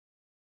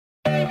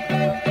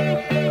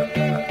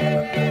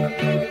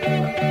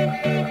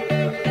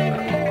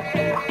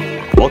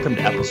Welcome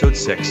to episode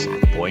 6 of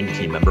the Boyne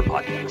Team Member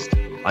Podcast.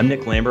 I'm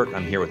Nick Lambert.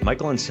 I'm here with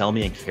Michael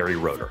Anselmi and Carrie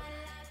Roeder.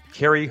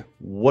 Carrie,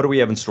 what do we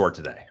have in store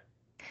today?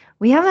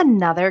 We have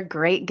another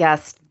great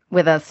guest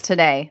with us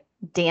today,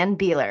 Dan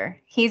Beeler.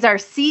 He's our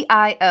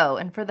CIO,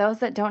 and for those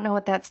that don't know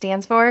what that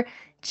stands for,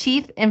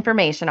 Chief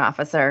Information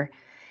Officer.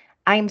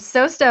 I'm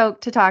so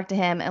stoked to talk to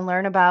him and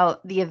learn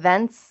about the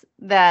events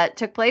that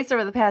took place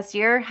over the past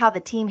year, how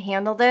the team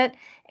handled it,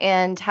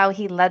 and how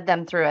he led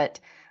them through it.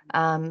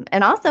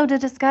 And also to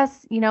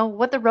discuss,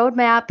 what the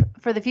roadmap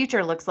for the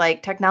future looks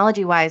like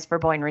technology-wise for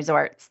Boyne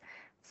Resorts.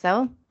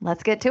 So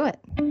let's get to it.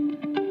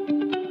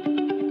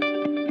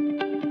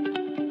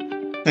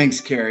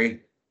 Thanks, Carrie.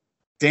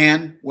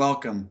 Dan,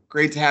 welcome.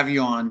 Great to have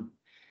you on.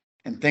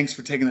 And thanks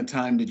for taking the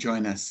time to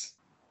join us.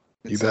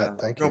 It's a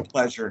real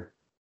pleasure.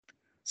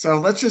 So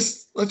let's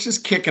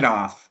just kick it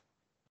off.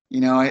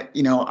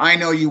 I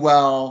know you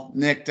well,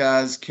 Nick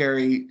does,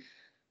 Carrie,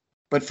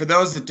 but for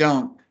those that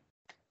don't,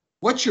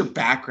 what's your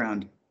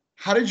background?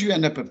 How did you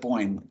end up at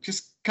Boyne?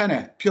 Just kind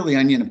of peel the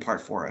onion apart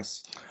for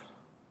us.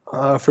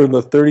 For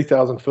the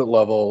 30,000 foot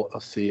level,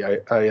 let's see.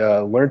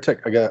 I learned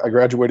tech. I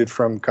graduated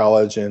from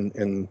college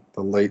in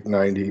the late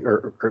 90s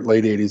or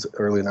late 80s,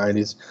 early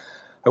 90s.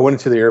 I went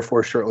into the Air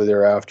Force shortly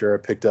thereafter. I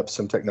picked up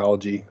some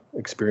technology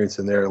experience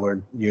in there. I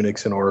learned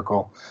Unix and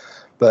Oracle.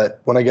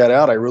 But when I got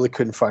out, I really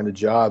couldn't find a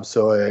job.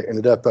 So I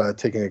ended up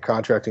taking a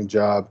contracting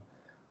job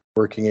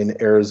working in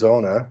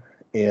Arizona.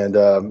 And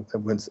I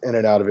went in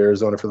and out of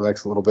Arizona for the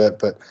next little bit.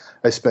 But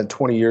I spent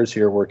 20 years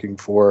here working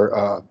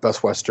for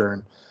Best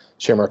Western,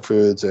 Shamrock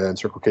Foods, and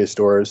Circle K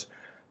stores.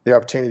 The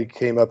opportunity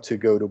came up to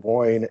go to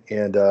Boyne,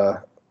 and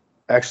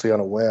actually on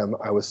a whim,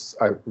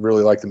 I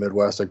really like the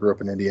Midwest. I grew up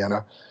in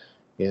Indiana,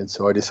 and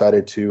so I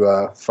decided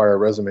to fire a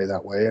resume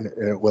that way, and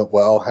it went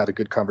well. Had a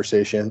good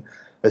conversation.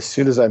 As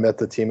soon as I met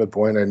the team at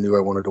Boyne, I knew I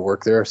wanted to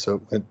work there.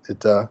 So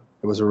it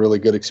was a really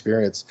good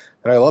experience,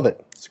 and I love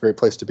it. It's a great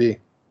place to be.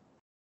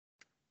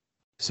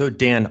 So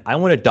Dan, I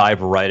want to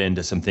dive right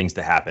into some things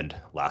that happened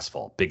last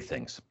fall, big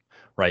things.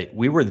 Right,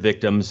 we were the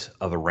victims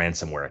of a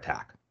ransomware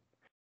attack.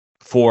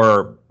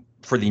 For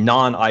the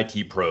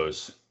non-IT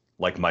pros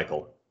like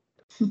Michael,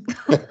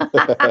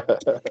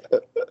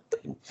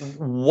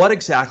 what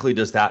exactly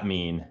does that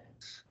mean?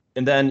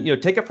 And then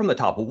take it from the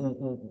top.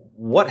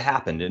 What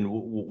happened, and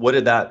what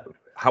did that?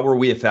 How were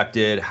we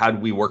affected? How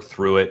did we work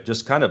through it?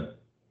 Just kind of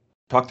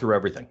talk through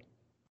everything.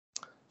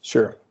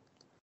 Sure.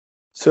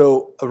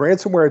 So a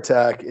ransomware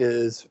attack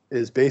is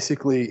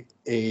basically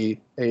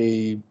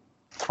a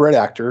threat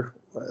actor.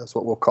 That's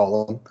what we'll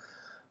call them,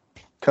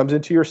 comes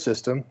into your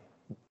system,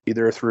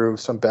 either through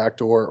some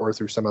backdoor or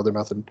through some other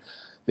method.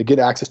 They get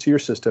access to your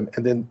system.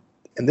 And then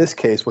in this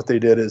case, what they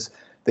did is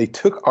they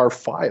took our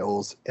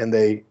files and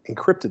they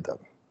encrypted them.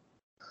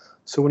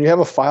 So when you have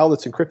a file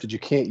that's encrypted, you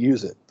can't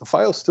use it. The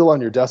file's still on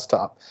your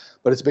desktop,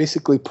 but it's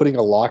basically putting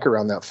a lock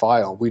around that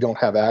file. We don't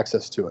have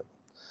access to it.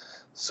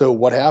 So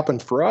what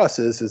happened for us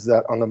is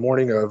that on the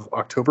morning of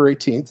October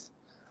 18th,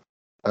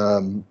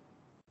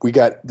 we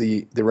got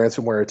the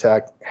ransomware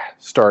attack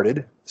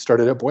started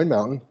at Boyne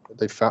Mountain.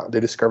 They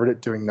discovered it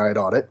during night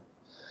audit.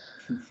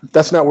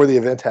 That's not where the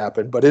event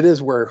happened, but it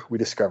is where we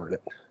discovered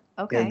it.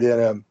 Okay. And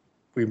then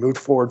we moved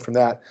forward from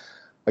that.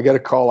 I got a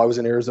call. I was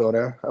in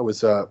Arizona. I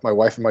was my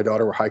wife and my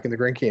daughter were hiking the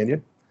Grand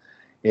Canyon,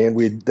 and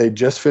they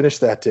just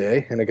finished that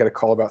day. And I got a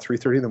call about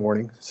 3:30 in the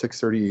morning,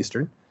 6:30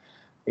 Eastern,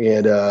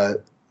 and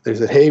they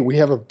said, "Hey, we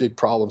have a big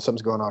problem.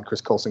 Something's going on."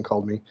 Chris Colson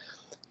called me.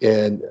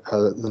 And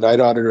the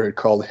night auditor had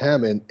called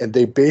him, and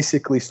they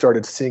basically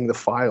started seeing the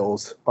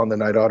files on the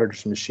night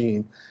auditor's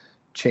machine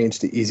change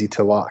to easy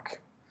to lock,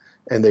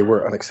 and they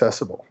were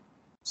inaccessible.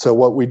 So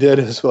what we did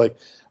is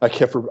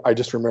I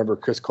just remember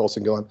Chris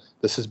Colson going,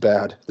 "This is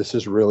bad. This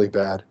is really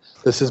bad.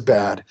 This is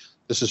bad.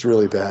 This is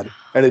really bad."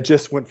 And it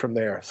just went from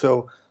there.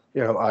 So,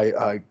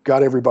 I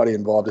got everybody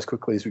involved as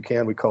quickly as we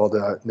can. We called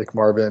Nick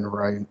Marvin,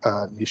 Ryan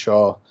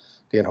Nishaw,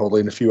 Dan Hoadley,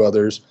 and a few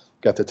others.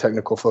 Got the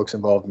technical folks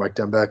involved, Mike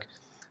Dembeck.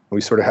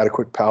 We sort of had a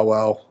quick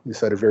powwow,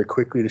 decided very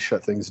quickly to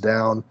shut things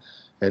down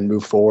and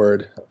move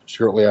forward.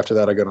 Shortly after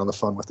that, I got on the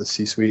phone with the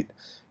C-suite,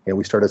 and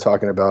we started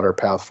talking about our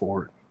path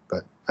forward.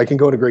 But I can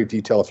go into great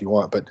detail if you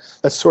want, but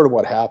that's sort of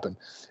what happened.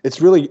 It's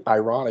really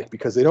ironic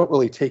because they don't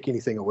really take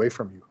anything away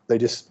from you. They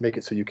just make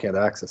it so you can't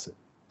access it.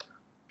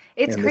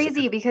 It's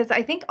crazy because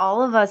I think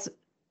all of us,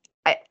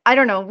 I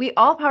don't know, we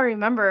all probably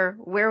remember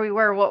where we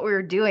were, what we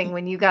were doing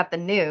when you got the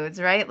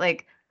news, right?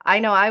 Like, I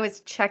know I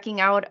was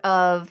checking out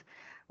of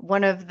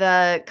one of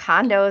the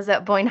condos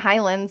at Boyne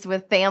Highlands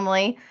with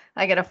family.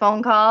 I get a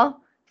phone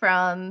call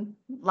from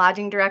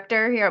lodging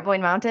director here at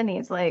Boyne Mountain.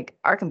 He's like,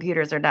 "Our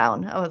computers are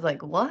down." I was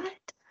like,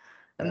 "What?"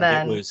 And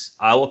then it was,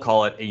 I will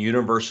call it a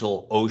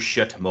universal oh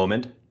shit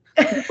moment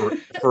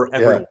for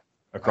everyone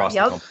across the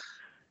company.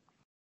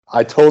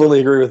 I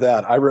totally agree with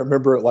that. I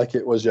remember it like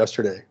it was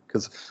yesterday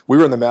because we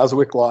were in the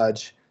Mazawick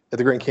Lodge at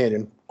the Grand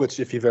Canyon, which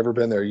if you've ever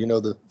been there, you know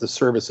the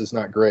service is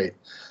not great.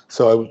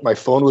 So my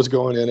phone was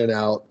going in and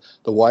out.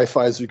 The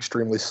Wi-Fi is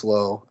extremely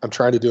slow. I'm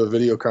trying to do a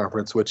video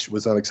conference, which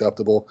was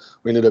unacceptable.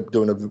 We ended up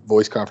doing a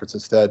voice conference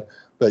instead.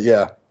 But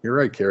yeah, you're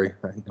right, Carrie.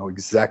 I know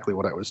exactly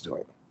what I was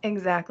doing.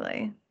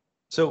 Exactly.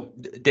 So,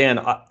 Dan,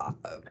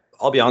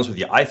 I'll be honest with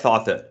you. I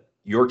thought that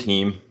your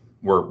team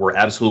were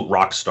absolute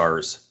rock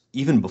stars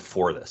even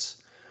before this.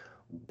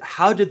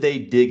 How did they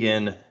dig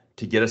in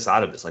to get us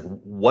out of this? Like,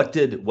 what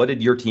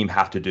did your team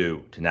have to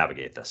do to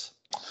navigate this?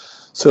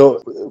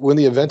 So when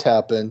the event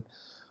happened,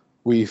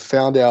 we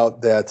found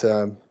out that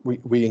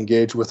we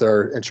engaged with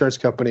our insurance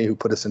company, who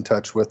put us in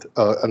touch with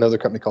another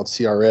company called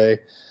CRA.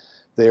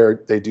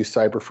 They do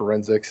cyber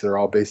forensics. They're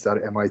all based out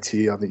of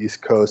MIT on the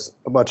East Coast.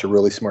 A bunch of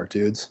really smart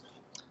dudes,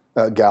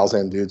 gals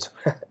and dudes.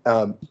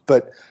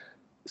 But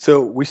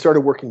so we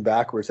started working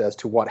backwards as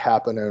to what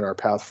happened in our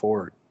path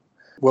forward.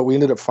 What we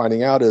ended up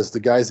finding out is the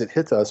guys that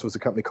hit us was a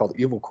company called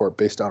Evil Corp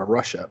based out of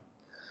Russia.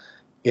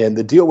 And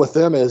the deal with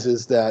them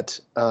is that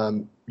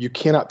you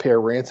cannot pay a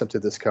ransom to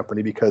this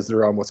company because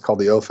they're on what's called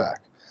the OFAC.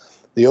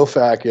 The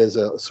OFAC is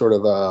a sort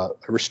of a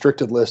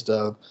restricted list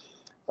of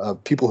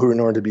people who are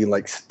known to be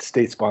like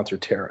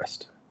state-sponsored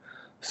terrorists.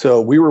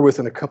 So we were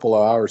within a couple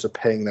of hours of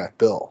paying that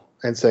bill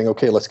and saying,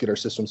 okay, let's get our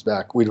systems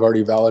back. We'd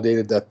already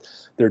validated that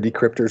their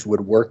decryptors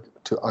would work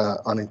to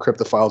unencrypt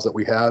the files that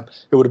we had.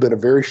 It would have been a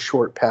very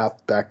short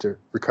path back to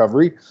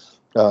recovery.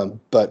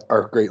 But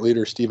our great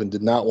leader, Stephen,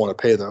 did not want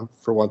to pay them,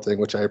 for one thing,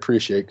 which I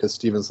appreciate, because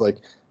Stephen's like,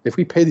 if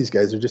we pay these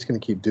guys, they're just going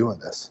to keep doing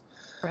this.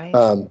 Right.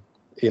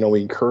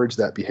 We encourage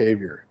that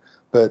behavior.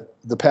 But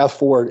the path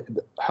forward,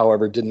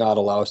 however, did not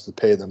allow us to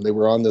pay them. They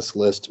were on this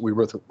list. We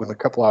were within a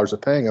couple hours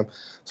of paying them.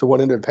 So what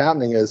ended up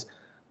happening is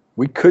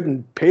we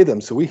couldn't pay them.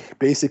 So we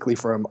basically,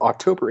 from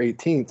October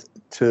 18th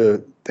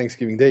to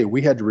Thanksgiving Day,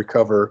 we had to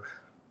recover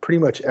pretty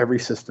much every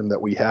system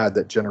that we had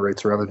that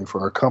generates revenue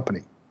for our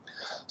company.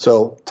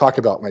 So talk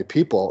about my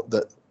people.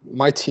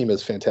 My team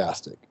is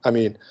fantastic. I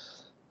mean,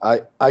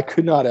 I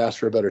could not ask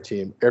for a better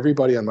team.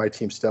 Everybody on my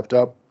team stepped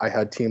up. I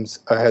had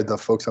the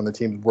folks on the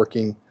team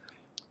working.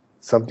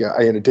 Some guy,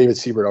 I had David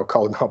Siebert, I'll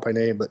call him out by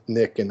name, but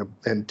Nick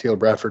and Taylor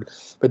Bradford.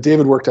 But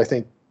David worked, I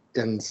think,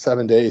 in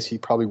 7 days, he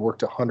probably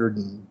worked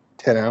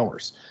 110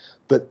 hours,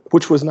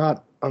 which was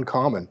not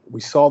uncommon.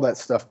 We saw that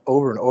stuff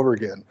over and over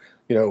again.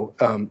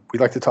 We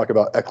like to talk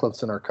about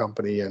Eclipse in our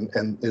company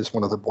and is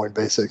one of the Boyne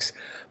basics,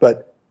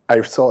 but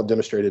I saw it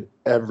demonstrated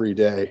every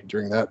day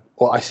during that.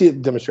 Well, I see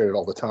it demonstrated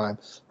all the time,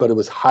 but it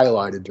was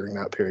highlighted during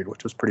that period,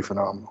 which was pretty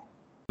phenomenal.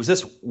 Was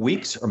this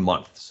weeks or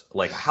months?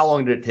 Like, how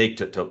long did it take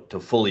to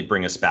fully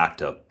bring us back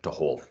to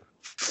whole?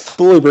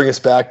 Fully bring us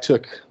back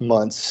took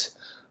months.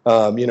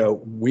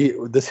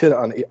 This hit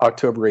on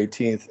October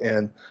 18th,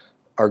 and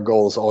our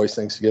goal is always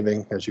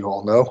Thanksgiving, as you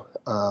all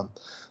know.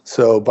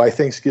 So by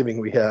Thanksgiving,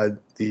 we had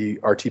the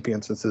RTP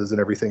instances and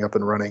everything up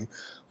and running.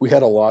 We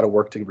had a lot of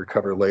work to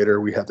recover later.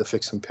 We had to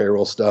fix some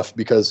payroll stuff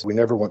because we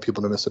never want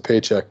people to miss a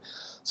paycheck.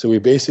 So we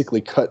basically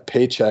cut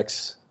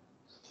paychecks.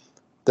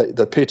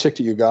 The paycheck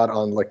that you got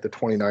on like the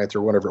 29th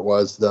or whatever it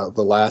was, the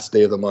last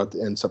day of the month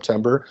in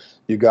September,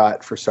 you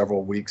got for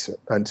several weeks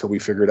until we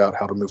figured out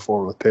how to move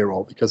forward with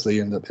payroll, because they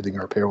ended up hitting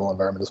our payroll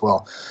environment as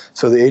well.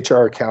 So the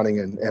HR, accounting,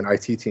 and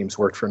IT teams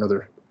worked for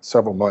another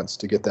several months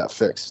to get that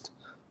fixed,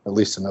 at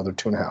least another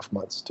 2.5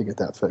 months to get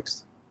that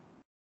fixed.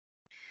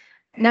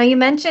 Now, you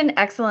mentioned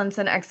excellence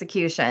in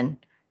execution,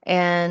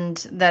 and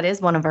that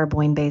is one of our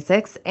Boyne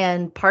basics.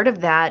 And part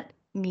of that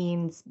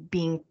means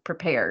being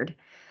prepared.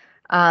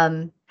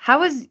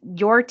 How is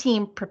your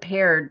team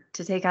prepared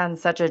to take on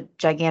such a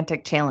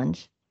gigantic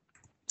challenge?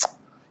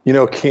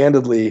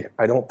 Candidly,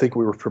 I don't think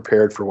we were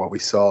prepared for what we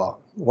saw.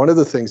 One of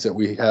the things that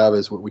we have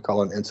is what we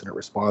call an incident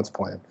response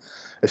plan.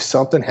 If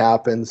something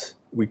happens,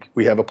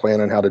 we have a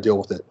plan on how to deal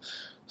with it.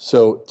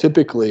 So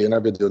typically, and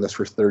I've been doing this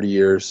for 30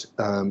 years,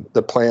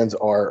 the plans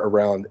are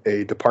around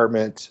a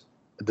department,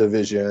 a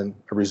division,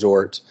 a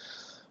resort.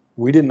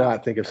 We did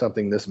not think of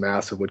something this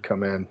massive would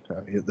come in.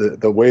 I mean,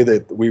 the way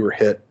that we were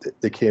hit,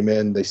 they came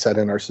in, they sat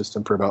in our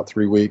system for about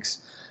 3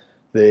 weeks.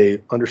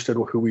 They understood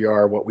who we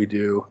are, what we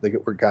do. They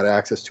got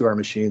access to our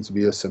machines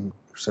via some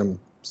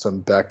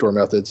backdoor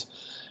methods,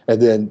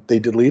 and then they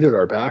deleted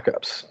our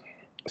backups.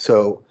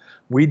 So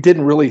we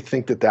didn't really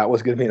think that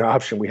was going to be an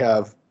option. We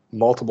have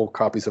multiple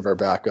copies of our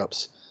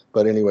backups,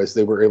 but anyways,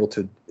 they were able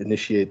to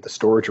initiate the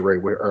storage array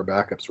where our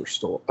backups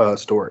were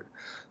stored.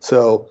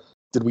 So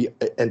did we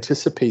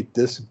anticipate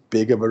this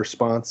big of a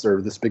response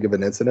or this big of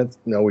an incident?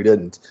 No, we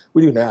didn't.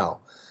 We do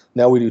now.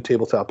 Now we do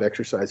tabletop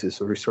exercises,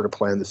 so we sort of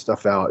plan this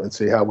stuff out and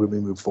see how we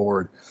move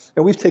forward.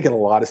 And we've taken a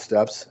lot of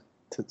steps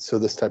so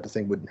this type of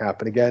thing wouldn't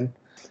happen again.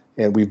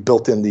 And we've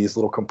built in these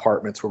little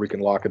compartments where we can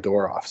lock a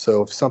door off.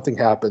 So if something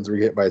happens, we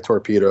get hit by a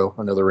torpedo,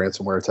 another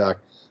ransomware attack,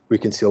 we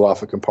can seal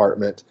off a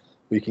compartment.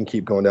 We can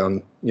keep going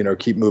down,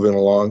 keep moving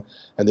along,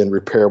 and then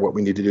repair what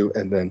we need to do,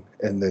 and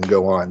then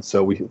go on.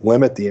 So we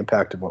limit the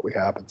impact of what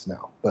happens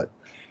now, but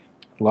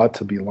a lot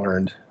to be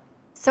learned.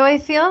 So I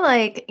feel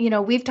like,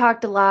 we've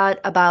talked a lot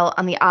about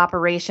on the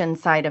operation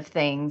side of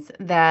things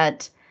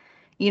that,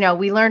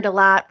 we learned a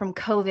lot from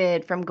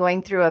COVID, from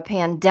going through a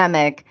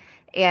pandemic.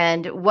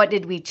 And what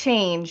did we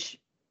change?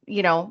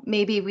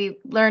 Maybe we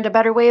learned a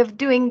better way of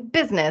doing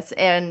business,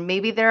 and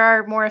maybe there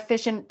are more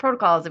efficient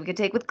protocols that we could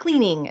take with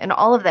cleaning and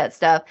all of that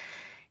stuff.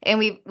 And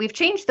we've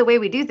changed the way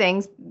we do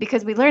things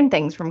because we learned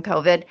things from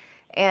COVID.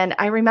 And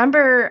I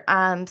remember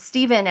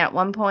Stephen at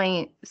one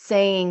point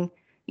saying,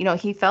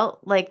 he felt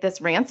like this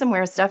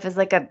ransomware stuff is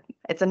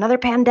it's another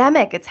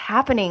pandemic. It's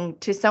happening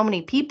to so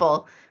many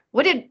people.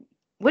 What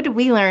did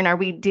we learn? Are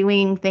we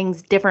doing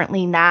things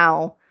differently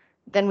now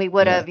than we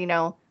would have?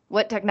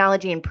 What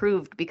technology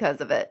improved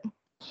because of it?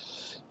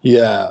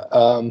 Yeah,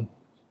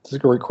 that's a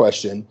great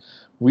question.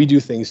 We do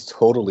things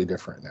totally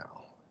different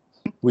now.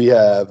 We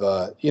have,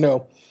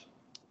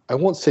 I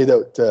won't say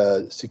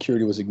that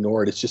security was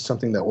ignored. It's just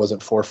something that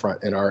wasn't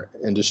forefront in our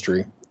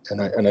industry.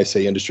 And I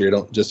say industry, I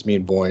don't just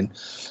mean Boyne.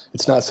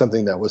 It's not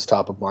something that was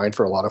top of mind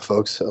for a lot of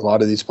folks. A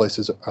lot of these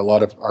places, a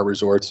lot of our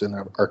resorts and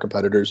our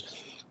competitors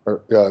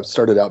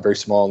started out very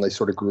small, and they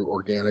sort of grew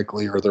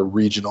organically, or they're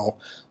regional.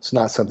 It's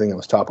not something that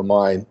was top of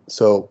mind.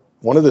 So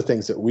one of the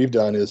things that we've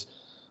done is,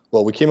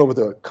 we came up with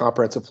a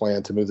comprehensive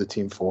plan to move the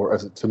team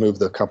forward, to move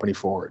the company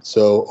forward.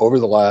 So over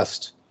the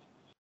last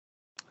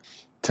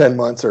 10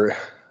 months or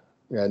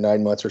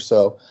 9 months or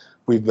so,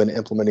 we've been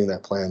implementing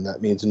that plan.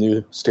 That means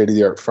new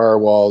state-of-the-art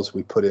firewalls.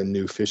 We put in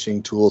new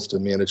phishing tools to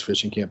manage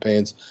phishing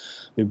campaigns.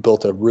 We've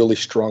built a really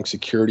strong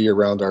security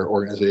around our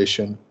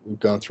organization. We've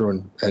gone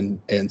through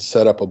and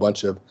set up a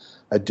bunch of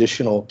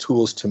additional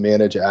tools to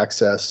manage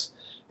access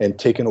and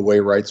taken away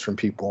rights from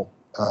people.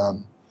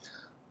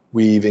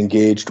 We've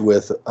engaged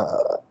with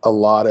a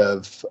lot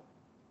of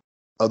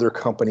other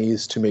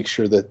companies to make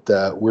sure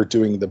that we're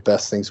doing the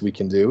best things we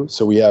can do.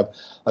 So we have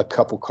a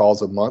couple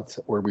calls a month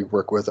where we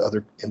work with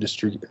other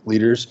industry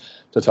leaders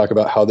to talk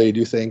about how they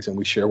do things, and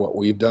we share what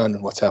we've done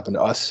and what's happened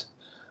to us.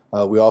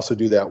 We also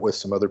do that with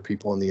some other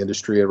people in the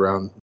industry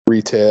around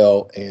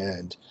retail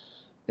and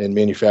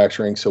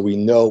manufacturing. So we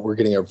know we're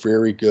getting a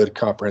very good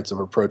comprehensive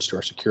approach to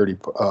our security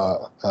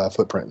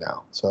footprint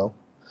now. So,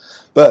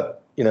 but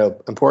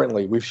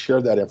importantly, we've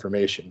shared that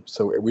information.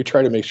 So we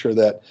try to make sure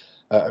that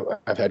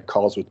I've had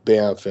calls with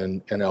Banff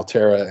and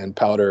Altera and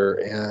Powder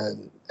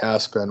and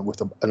Aspen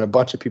and a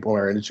bunch of people in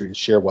our industry to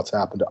share what's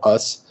happened to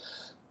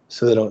us,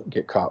 so they don't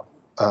get caught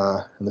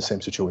in the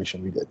same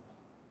situation we did.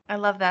 I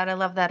love that. I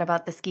love that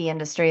about the ski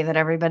industry, that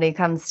everybody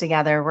comes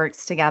together,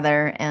 works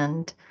together,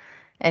 and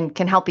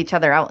can help each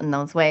other out in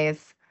those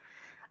ways.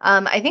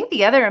 I think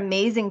the other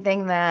amazing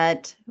thing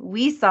that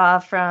we saw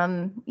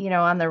from,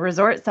 on the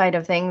resort side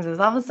of things is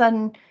all of a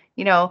sudden,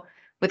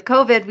 with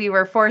COVID, we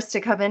were forced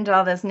to come into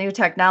all this new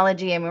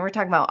technology. I mean, we're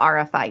talking about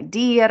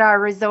RFID at our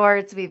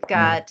resorts. We've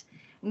got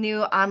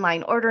new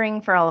online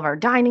ordering for all of our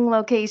dining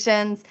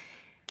locations.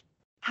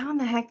 How in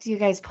the heck do you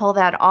guys pull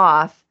that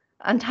off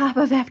on top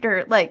of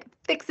after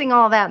fixing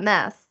all that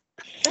mess?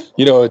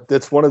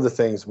 That's one of the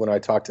things when I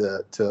talked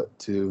to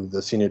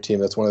the senior team,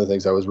 that's one of the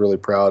things I was really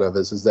proud of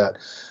is that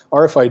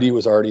RFID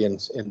was already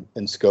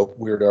in scope.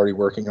 We were already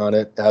working on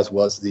it, as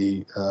was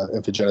the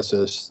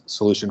Infogenesis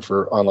solution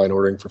for online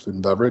ordering for food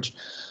and beverage.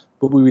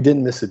 But we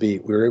didn't miss a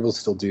beat. We were able to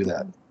still do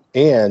that.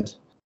 And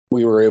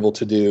we were able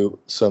to do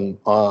some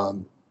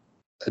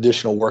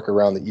additional work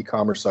around the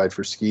e-commerce side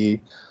for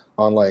ski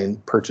online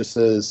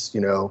purchases.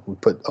 We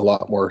put a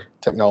lot more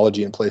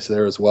technology in place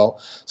there as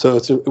well. So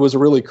it was a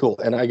really cool,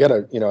 and I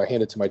gotta, I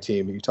hand it to my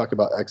team. You talk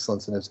about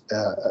excellence in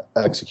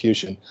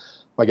execution.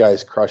 My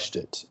guys crushed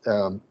it.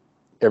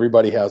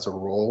 Everybody has a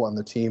role on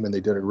the team, and they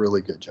did a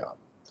really good job.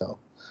 So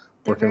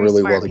They're working very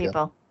really smart well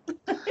together.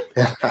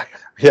 People.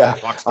 Yeah.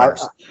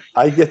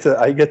 I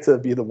get to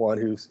be the one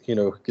who's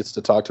gets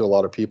to talk to a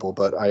lot of people,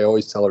 but I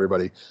always tell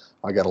everybody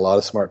I got a lot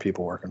of smart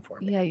people working for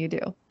me. Yeah, you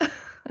do.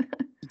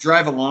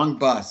 Drive a long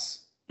bus.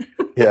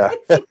 Yeah.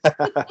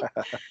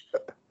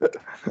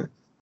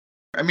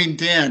 I mean,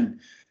 Dan,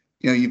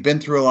 you've been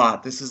through a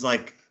lot. This is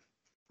like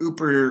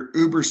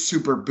uber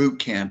super boot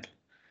camp.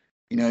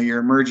 You're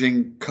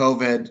emerging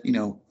COVID,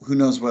 who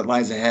knows what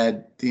lies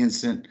ahead, the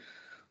incident.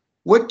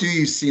 What do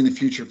you see in the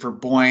future for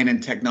Boyne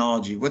and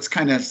technology? What's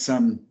kind of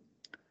some,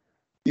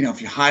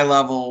 if you high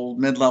level,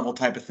 mid level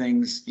type of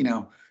things,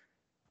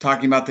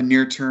 talking about the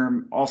near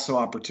term, also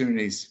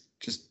opportunities.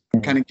 Just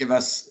kind of give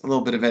us a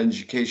little bit of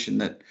education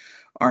that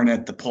aren't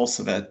at the pulse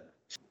of it.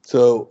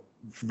 So,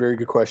 very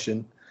good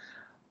question.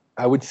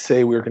 I would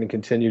say we're going to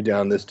continue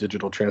down this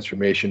digital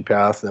transformation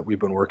path that we've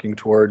been working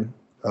toward.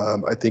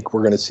 I think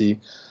we're going to see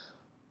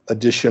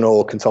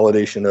additional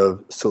consolidation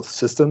of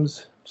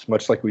systems,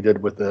 much like we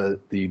did with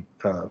the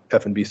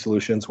F&B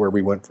solutions, where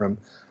we went from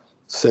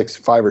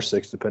 5 or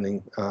 6,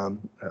 depending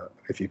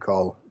if you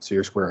call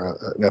Sierra Square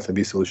an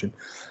F&B solution,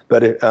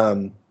 but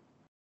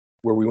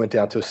where we went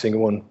down to a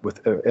single one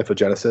with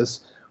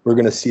Infogenesis. We're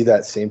going to see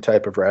that same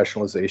type of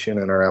rationalization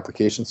in our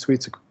application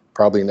suites.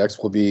 Probably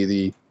next will be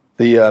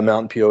the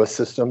Mountain POS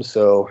system.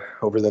 So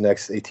over the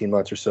next 18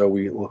 months or so,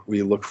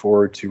 we look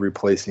forward to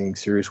replacing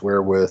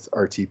Seriesware with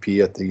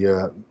RTP at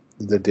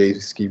the day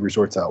ski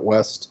resorts out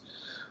west.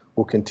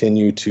 We'll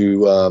continue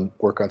to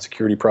work on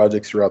security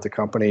projects throughout the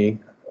company.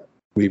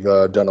 We've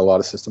done a lot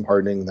of system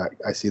hardening. That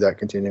I see that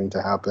continuing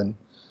to happen.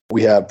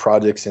 We have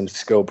projects in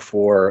scope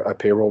for a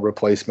payroll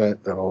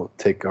replacement that'll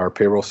take our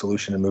payroll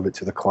solution and move it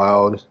to the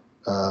cloud.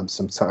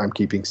 Some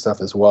timekeeping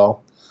stuff as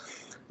well.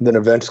 And then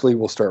eventually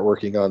we'll start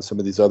working on some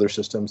of these other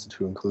systems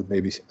to include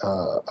maybe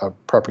a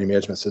property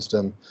management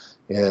system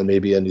and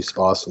maybe a new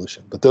spa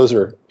solution. But those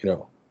are,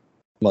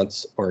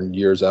 months or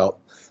years out.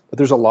 But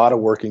there's a lot of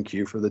work in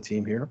queue for the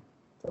team here.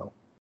 So.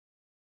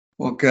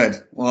 Well,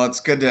 good. Well,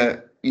 it's good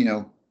to,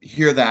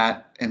 hear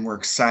that, and we're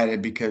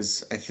excited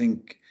because I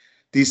think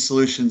these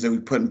solutions that we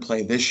put in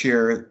play this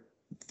year,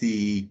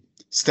 the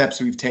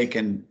steps we've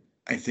taken,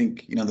 I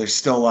think, there's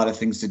still a lot of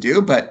things to do,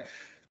 but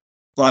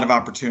a lot of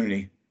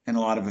opportunity and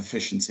a lot of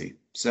efficiency.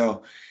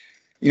 So,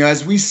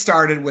 as we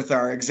started with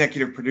our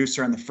executive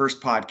producer on the first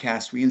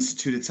podcast, we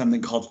instituted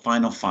something called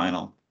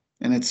Final.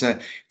 And it's a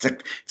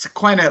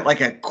quite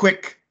like a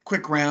quick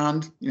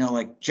round,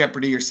 like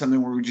Jeopardy or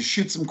something, where we just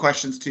shoot some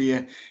questions to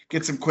you,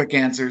 get some quick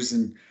answers,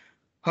 and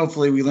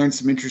hopefully we learn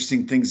some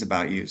interesting things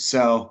about you.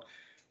 So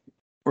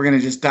we're going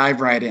to just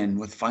dive right in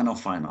with Final.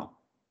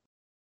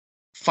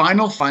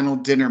 Final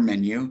dinner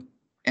menu,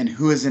 and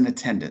who is in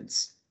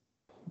attendance?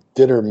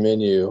 Dinner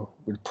menu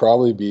would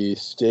probably be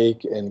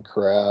steak and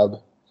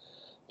crab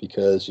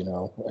because,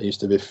 I used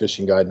to be a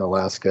fishing guide in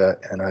Alaska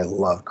and I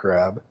love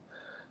crab.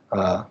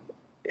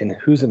 And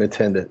who's in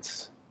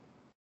attendance?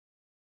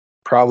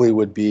 Probably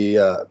would be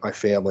my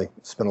family.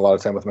 Spend a lot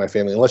of time with my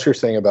family, unless you're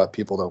saying about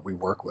people that we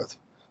work with.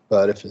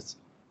 But if it's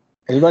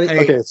anybody,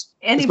 okay, it's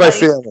my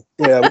family.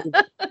 Yeah,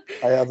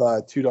 I have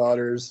 2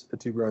 daughters,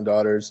 2 grown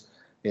daughters,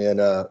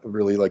 and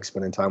really like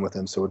spending time with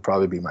them. So it would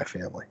probably be my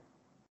family.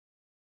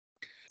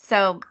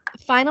 So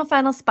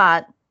final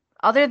spot,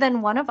 other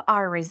than one of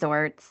our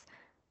resorts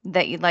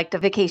that you'd like to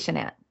vacation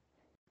at.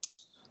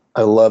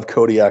 I love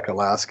Kodiak,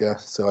 Alaska,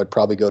 so I'd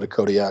probably go to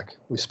Kodiak.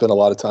 We spend a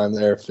lot of time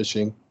there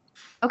fishing.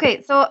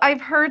 Okay, so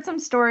I've heard some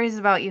stories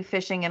about you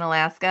fishing in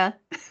Alaska.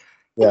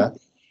 Yeah.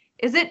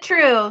 Is it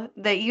true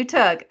that you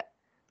took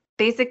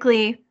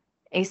basically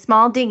a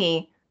small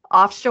dinghy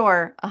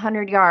offshore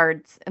 100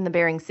 yards in the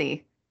Bering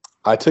Sea?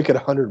 I took it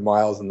 100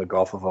 miles in the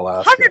Gulf of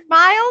Alaska. 100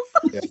 miles?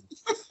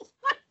 Yeah.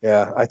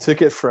 Yeah, I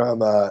took it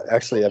from,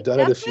 actually, I've done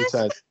it a few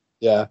times.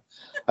 Yeah,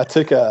 I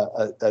took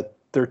a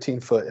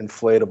 13-foot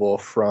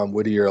inflatable from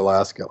Whittier,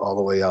 Alaska, all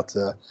the way out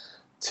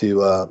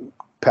to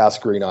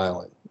past Green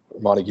Island,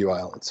 Montague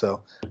Island.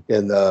 So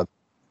in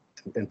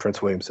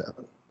Prince William Sound.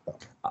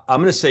 I'm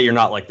going to say you're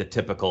not like the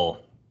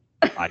typical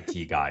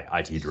IT guy,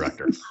 IT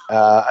director.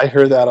 I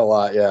heard that a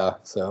lot. Yeah.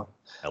 So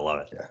I love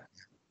it. Yeah.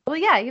 Well,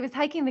 yeah, he was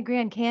hiking the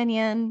Grand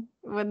Canyon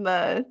when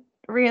the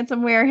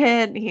ransomware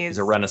hit. He's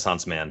a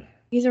Renaissance man.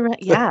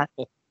 Yeah,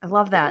 I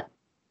love that.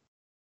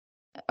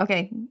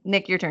 Okay,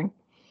 Nick, your turn.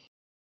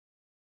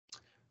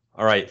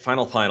 All right,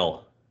 final.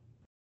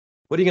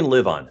 What are you going to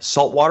live on?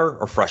 Saltwater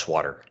or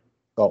freshwater?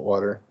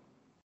 Saltwater.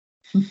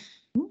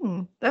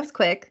 That was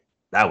quick.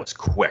 That was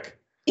quick.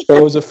 So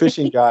I was a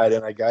fishing guide,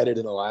 and I guided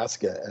in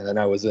Alaska, and then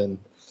I was out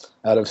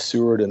of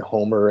Seward and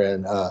Homer,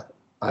 and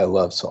I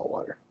love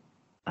saltwater.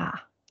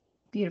 Ah,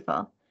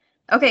 beautiful.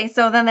 Okay,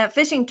 so then that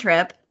fishing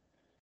trip,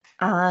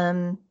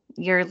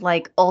 your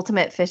like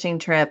ultimate fishing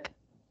trip,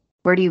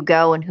 where do you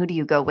go and who do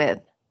you go with?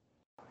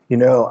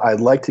 I'd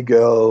like to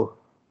go,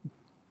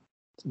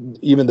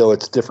 even though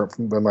it's different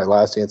from my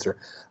last answer,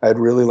 I'd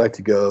really like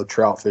to go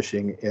trout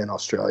fishing in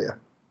Australia.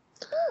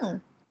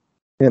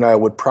 And I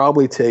would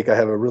probably I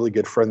have a really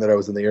good friend that I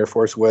was in the Air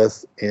Force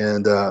with,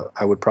 and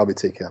I would probably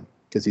take him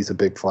because he's a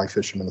big fly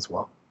fisherman as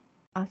well.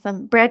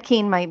 Awesome. Brad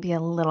Keene might be a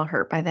little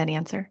hurt by that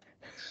answer.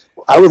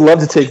 I would love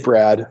to take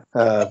Brad.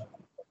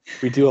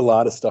 We do a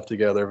lot of stuff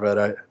together,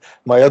 but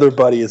my other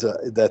buddy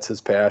that's his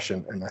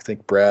passion, and I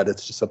think Brad,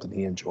 it's just something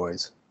he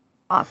enjoys.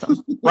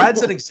 Awesome.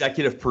 Brad's an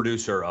executive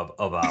producer of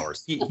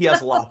ours. He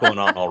has a lot going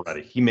on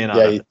already. He may not.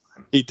 Yeah,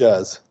 he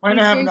does. Might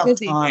not have enough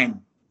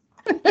time.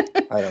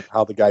 I don't know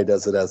how the guy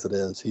does it as it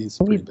is. He's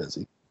pretty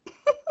busy.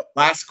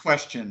 Last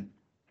question.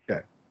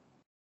 Okay.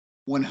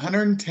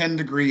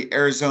 110-degree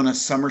Arizona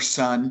summer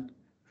sun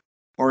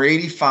or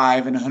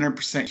 85 and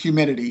 100%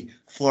 humidity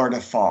Florida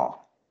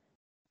fall?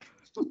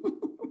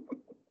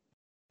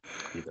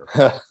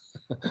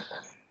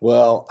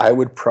 Well, I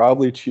would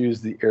probably choose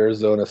the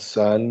Arizona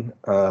sun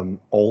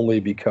only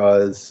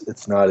because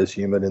it's not as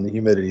humid and the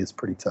humidity is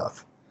pretty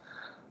tough.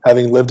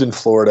 Having lived in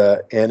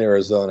Florida and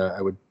Arizona,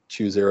 I would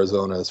choose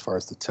Arizona as far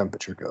as the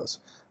temperature goes.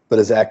 But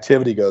as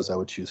activity goes, I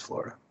would choose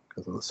Florida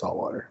because of the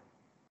saltwater.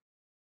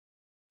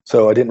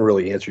 So I didn't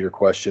really answer your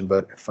question,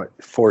 but if I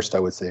forced, I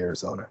would say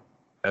Arizona.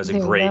 That was a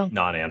great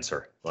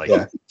non-answer,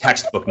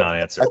 textbook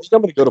non-answer. I think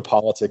I'm going to go to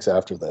politics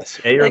after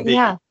this. A or B?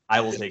 Yeah.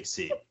 I will take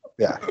C.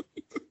 Yeah.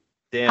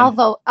 Dan, I'll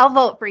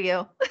vote for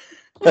you.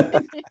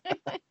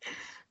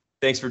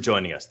 Thanks for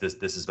joining us. This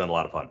has been a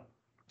lot of fun.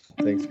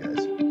 Thanks,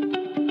 guys.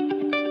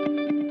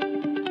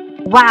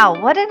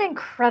 Wow, what an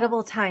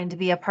incredible time to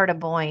be a part of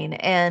Boyne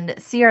and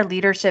see our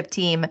leadership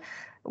team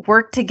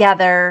work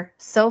together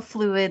so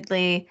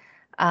fluidly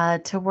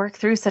to work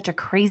through such a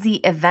crazy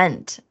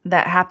event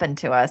that happened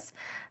to us.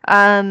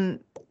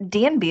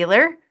 Dan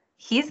Beeler,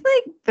 he's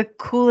like the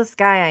coolest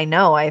guy I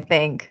know, I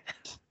think.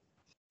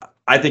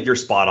 I think you're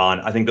spot on.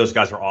 I think those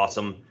guys are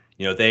awesome.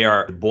 They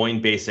are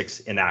Boyne basics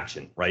in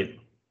action, right?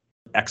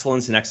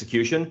 Excellence in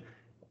execution.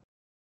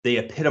 They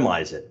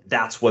epitomize it.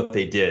 That's what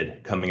they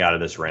did coming out of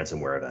this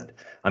ransomware event.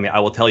 I mean, I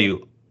will tell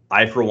you,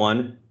 I, for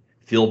one,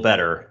 feel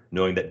better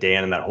knowing that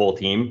Dan and that whole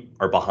team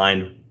are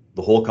behind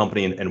the whole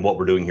company and what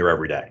we're doing here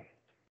every day.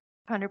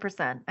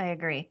 100%. I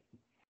agree.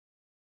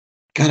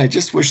 God, I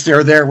just wish they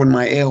were there when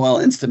my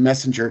AOL Instant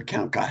Messenger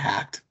account got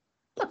hacked.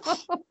 What?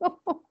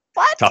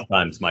 Tough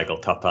times, Michael.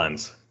 Tough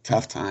times.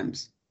 Tough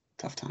times.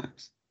 Tough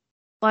times.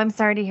 Well, I'm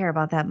sorry to hear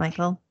about that,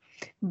 Michael.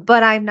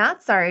 But I'm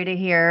not sorry to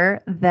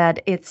hear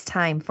that it's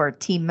time for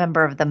Team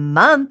Member of the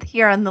Month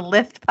here on the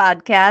Lift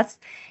podcast.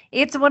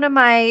 It's one of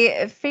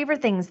my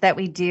favorite things that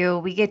we do.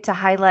 We get to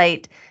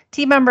highlight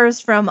team members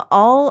from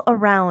all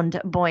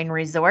around Boyne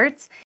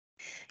Resorts.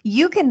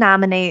 You can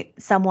nominate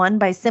someone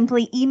by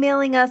simply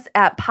emailing us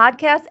at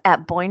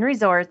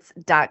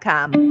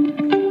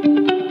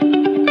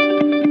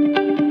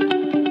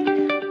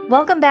podcast@boyneresorts.com.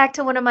 Welcome back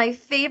to one of my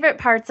favorite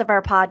parts of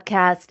our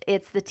podcast.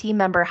 It's the team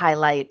member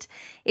highlight.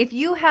 If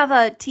you have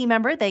a team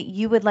member that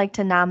you would like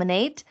to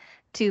nominate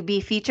to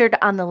be featured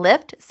on the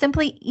lift,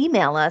 simply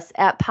email us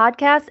at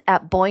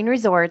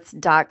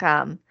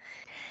podcast@boyneresorts.com.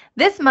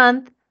 This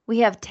month, we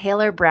have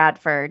Taylor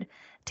Bradford.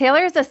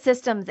 Taylor is a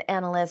systems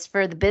analyst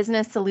for the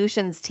business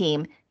solutions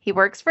team. He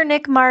works for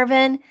Nick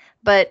Marvin,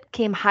 but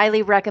came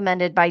highly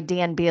recommended by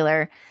Dan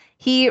Beeler.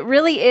 He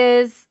really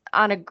is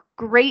on a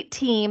great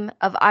team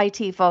of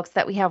IT folks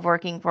that we have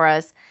working for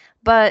us,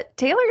 but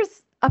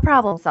Taylor's a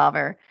problem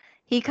solver.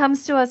 He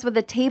comes to us with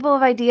a table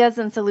of ideas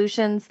and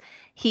solutions.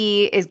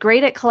 He is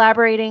great at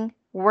collaborating,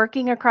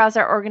 working across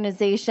our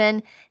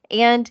organization,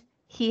 and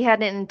he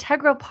had an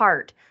integral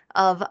part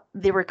of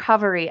the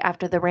recovery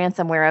after the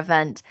ransomware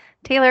event.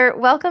 Taylor,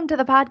 welcome to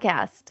the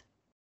podcast.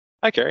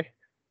 Hi, Carrie.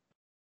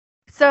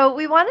 So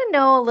we want to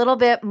know a little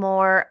bit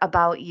more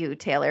about you,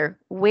 Taylor.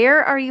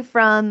 Where are you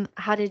from?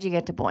 How did you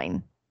get to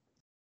Boyne?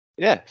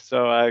 Yeah,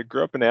 so I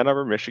grew up in Ann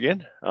Arbor,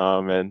 Michigan,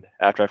 and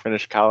after I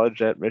finished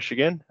college at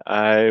Michigan,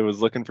 I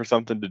was looking for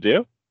something to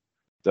do.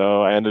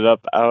 So I ended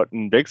up out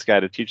in Big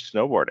Sky to teach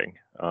snowboarding.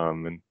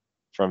 And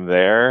from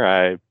there,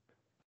 I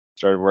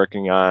started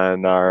working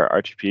on our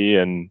RTP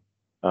and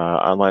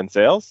online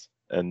sales,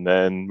 and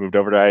then moved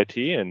over to IT,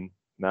 and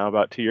now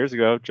about 2 years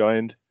ago,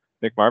 joined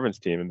Nick Marvin's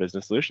team in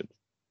Business Solutions.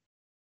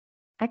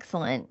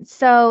 Excellent.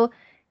 So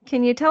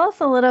can you tell us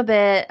a little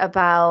bit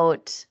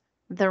about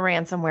the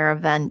ransomware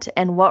event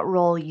and what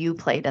role you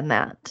played in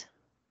that?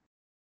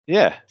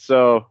 Yeah,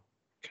 so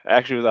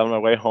actually was on my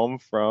way home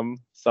from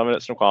Summit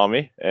at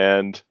Snoqualmie,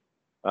 and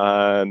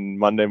on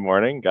Monday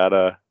morning got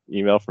a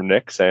email from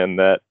Nick saying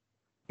that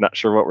not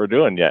sure what we're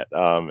doing yet,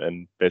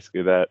 and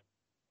basically that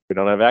we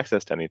don't have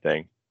access to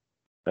anything.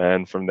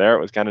 And from there,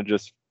 it was kind of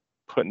just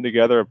putting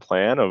together a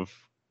plan of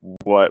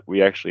what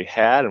we actually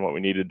had and what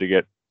we needed to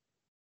get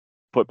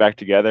put back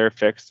together,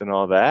 fixed, and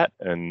all that,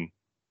 and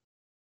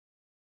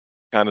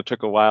kind of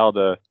took a while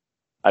to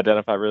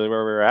identify really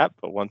where we were at,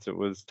 but once it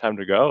was time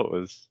to go, it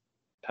was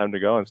time to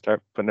go and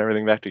start putting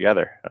everything back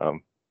together.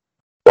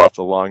 Lots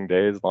of long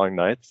days, long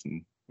nights,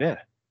 and yeah.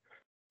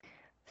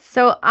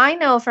 So I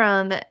know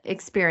from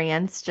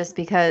experience, just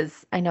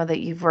because I know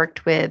that you've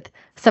worked with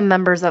some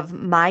members of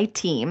my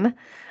team,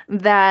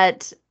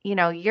 that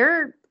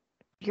you're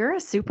a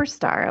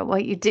superstar at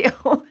what you do.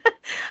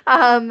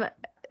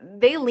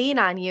 They lean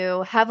on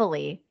you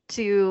heavily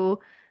to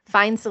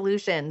find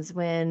solutions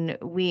when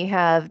we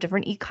have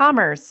different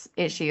e-commerce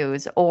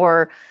issues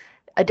or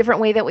a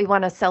different way that we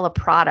want to sell a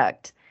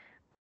product.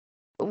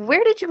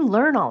 Where did you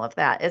learn all of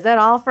that? Is that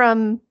all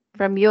from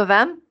U of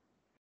M?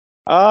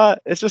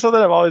 It's just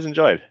something I've always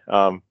enjoyed.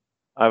 I've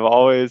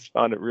always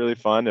found it really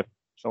fun if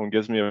someone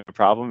gives me a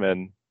problem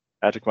and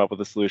I have to come up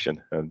with a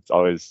solution. And it's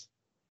always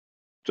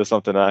just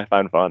something I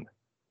find fun.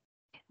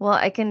 Well,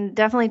 I can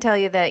definitely tell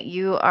you that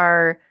you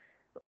are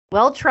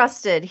well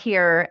trusted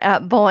here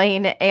at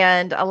Boyne,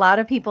 and a lot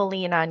of people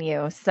lean on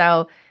you.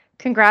 So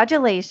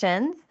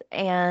congratulations.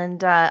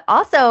 And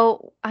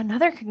also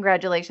another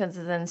congratulations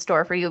is in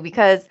store for you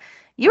because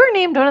you were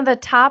named one of the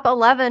top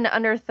 11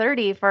 under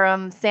 30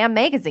 from Sam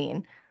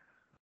Magazine.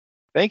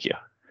 Thank you.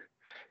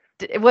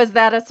 Was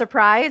that a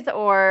surprise,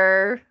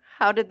 or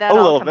how did that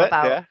all come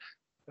about? Yeah.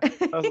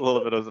 That was a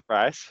little bit of a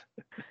surprise.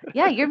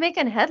 Yeah, you're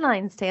making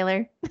headlines,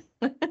 Taylor.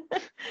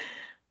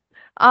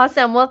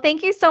 Awesome. Well,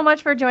 thank you so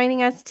much for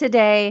joining us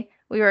today.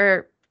 We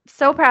were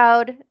so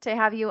proud to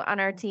have you on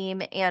our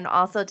team and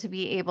also to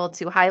be able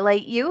to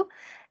highlight you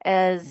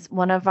as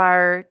one of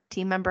our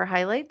team member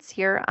highlights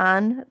here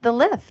on The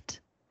Lift.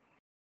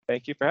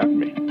 Thank you for having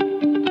me.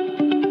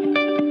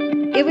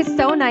 It was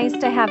so nice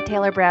to have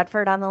Taylor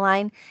Bradford on the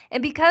line.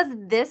 And because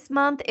this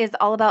month is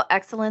all about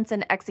excellence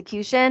and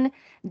execution,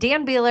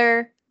 Dan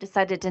Beeler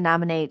decided to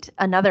nominate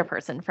another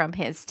person from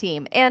his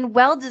team, and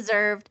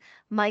well-deserved,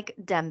 Mike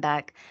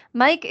Dembeck.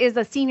 Mike is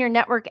a senior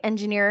network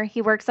engineer. He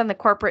works on the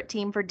corporate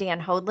team for Dan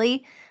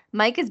Hoadley.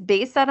 Mike is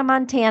based out of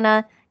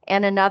Montana,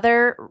 and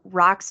another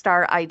rock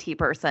star IT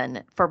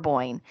person for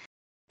Boyne.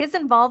 His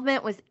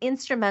involvement was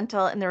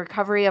instrumental in the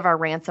recovery of our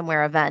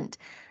ransomware event.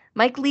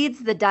 Mike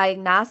leads the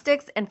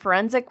diagnostics and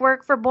forensic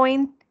work for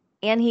Boyne,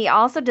 and he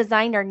also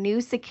designed our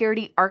new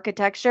security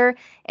architecture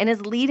and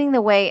is leading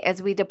the way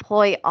as we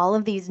deploy all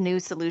of these new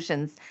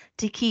solutions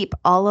to keep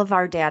all of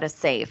our data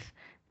safe.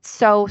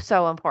 So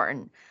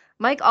important.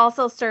 Mike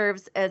also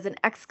serves as an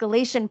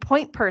escalation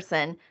point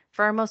person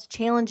for our most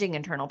challenging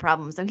internal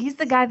problems. So he's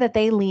the guy that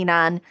they lean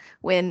on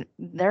when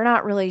they're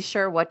not really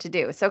sure what to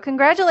do. So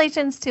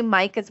congratulations to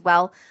Mike as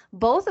well.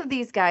 Both of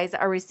these guys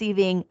are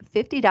receiving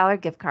 $50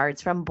 gift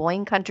cards from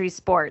Boyne Country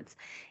Sports.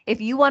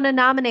 If you want to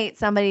nominate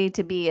somebody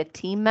to be a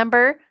team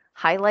member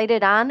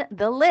highlighted on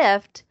the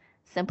lift,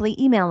 simply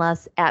email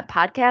us at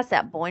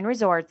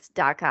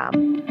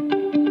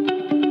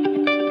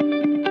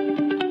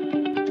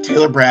podcast@boyneresorts.com.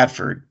 Taylor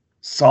Bradford,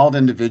 solid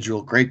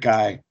individual, great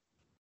guy.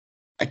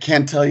 I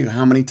can't tell you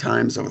how many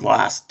times over the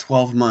last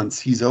 12 months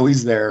he's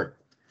always there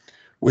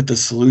with a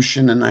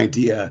solution and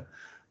idea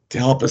to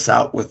help us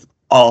out with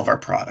all of our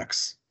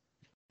products.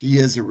 He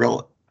is a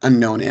real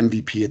unknown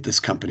MVP at this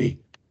company.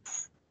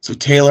 So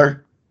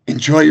Taylor,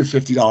 enjoy your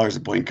 $50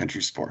 at Boyne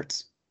Country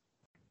Sports.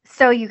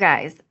 So you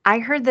guys, I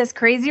heard this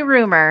crazy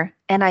rumor,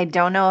 and I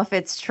don't know if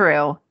it's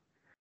true,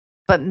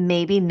 but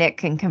maybe Nick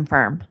can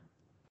confirm.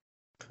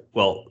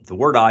 Well, the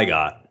word I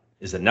got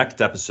is the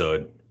next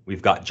episode,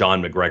 we've got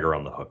John McGregor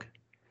on the hook.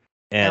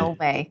 And no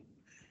way.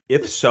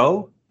 If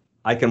so,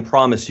 I can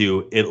promise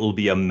you it'll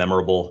be a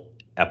memorable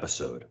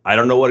episode. I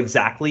don't know what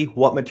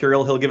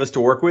material he'll give us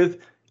to work with,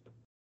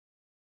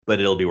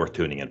 but it'll be worth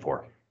tuning in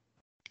for.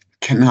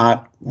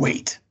 Cannot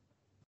wait.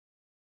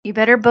 You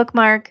better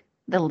bookmark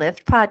the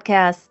Lift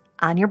podcast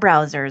on your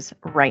browsers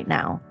right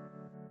now.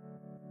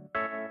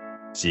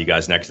 See you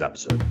guys next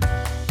episode.